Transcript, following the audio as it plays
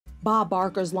Bob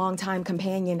Barker's longtime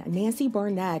companion, Nancy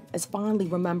Burnet, is fondly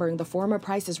remembering the former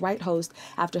Price is Right host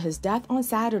after his death on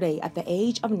Saturday at the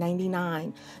age of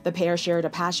 99. The pair shared a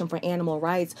passion for animal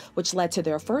rights, which led to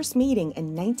their first meeting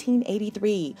in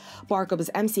 1983. Barker was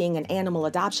emceeing an animal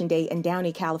adoption day in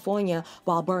Downey, California,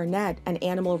 while Burnet, an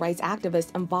animal rights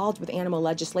activist involved with animal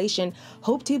legislation,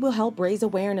 hoped he will help raise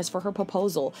awareness for her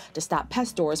proposal to stop pet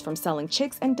stores from selling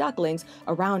chicks and ducklings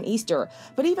around Easter.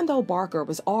 But even though Barker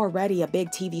was already a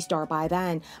big TV star by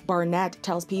then, Burnet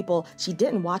tells people she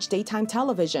didn't watch daytime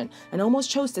television and almost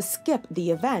chose to skip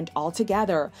the event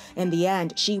altogether. In the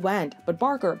end, she went, but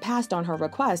Barker passed on her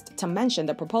request to mention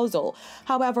the proposal.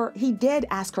 However, he did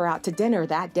ask her out to dinner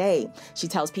that day. She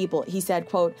tells people he said,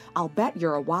 quote, "I'll bet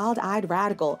you're a wild-eyed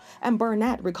radical." And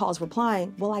Burnet recalls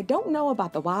replying, "Well, I don't know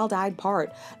about the wild-eyed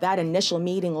part." That initial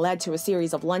meeting led to a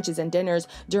series of lunches and dinners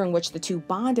during which the two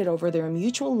bonded over their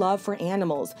mutual love for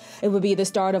animals. It would be the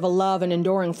start of a love and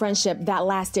enduring friendship that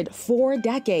lasted 4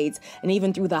 decades, and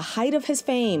even through the height of his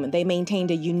fame, they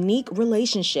maintained a unique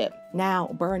relationship. Now,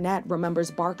 Burnet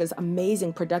remembers Barker's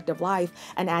amazing productive life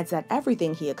and adds that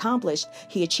everything he accomplished,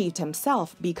 he achieved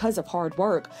himself because of hard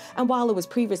work. And while it was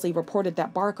previously reported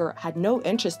that Barker had no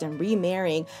interest in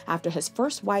remarrying after his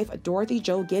first wife, Dorothy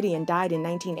Jo Gideon, died in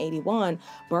 1981,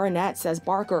 Burnet says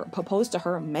Barker proposed to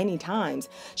her many times.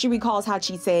 She recalls how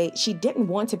she'd say she didn't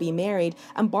want to be married,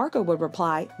 and Barker would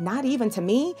reply, "Not even to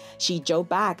me?" She'd joke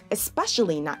back,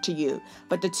 "Especially not to you."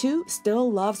 But the two still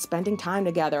loved spending time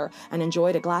together and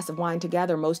enjoyed a glass of wine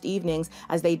together most evenings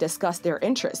as they discussed their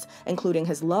interests, including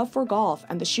his love for golf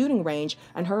and the shooting range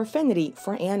and her affinity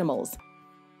for animals.